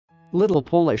Little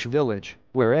Polish village,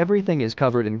 where everything is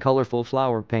covered in colorful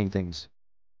flower paintings.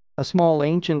 A small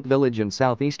ancient village in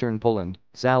southeastern Poland,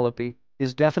 Zalipie,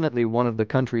 is definitely one of the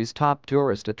country's top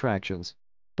tourist attractions.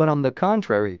 But on the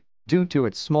contrary, due to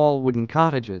its small wooden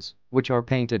cottages, which are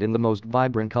painted in the most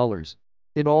vibrant colors.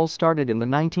 It all started in the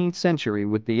 19th century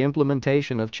with the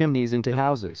implementation of chimneys into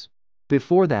houses.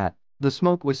 Before that, the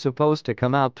smoke was supposed to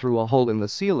come out through a hole in the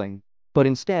ceiling, but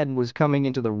instead was coming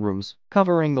into the rooms,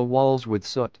 covering the walls with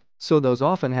soot, so those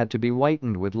often had to be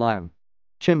whitened with lime.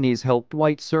 Chimneys helped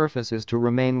white surfaces to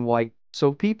remain white,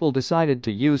 so people decided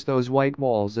to use those white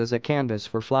walls as a canvas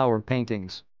for flower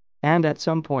paintings. And at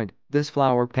some point, this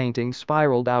flower painting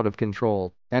spiraled out of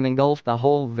control and engulfed the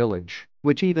whole village,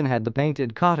 which even had the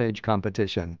painted cottage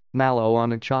competition,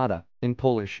 malowana in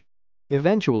Polish.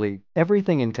 Eventually,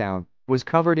 everything in town was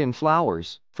covered in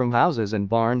flowers, from houses and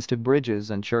barns to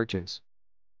bridges and churches.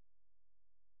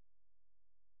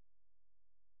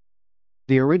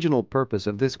 The original purpose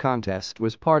of this contest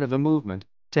was part of a movement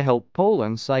to help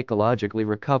Poland psychologically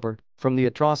recover from the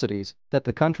atrocities that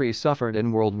the country suffered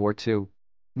in World War II.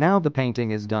 Now the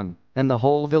painting is done, and the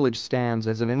whole village stands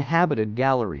as an inhabited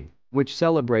gallery, which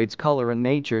celebrates color and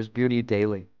nature's beauty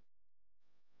daily.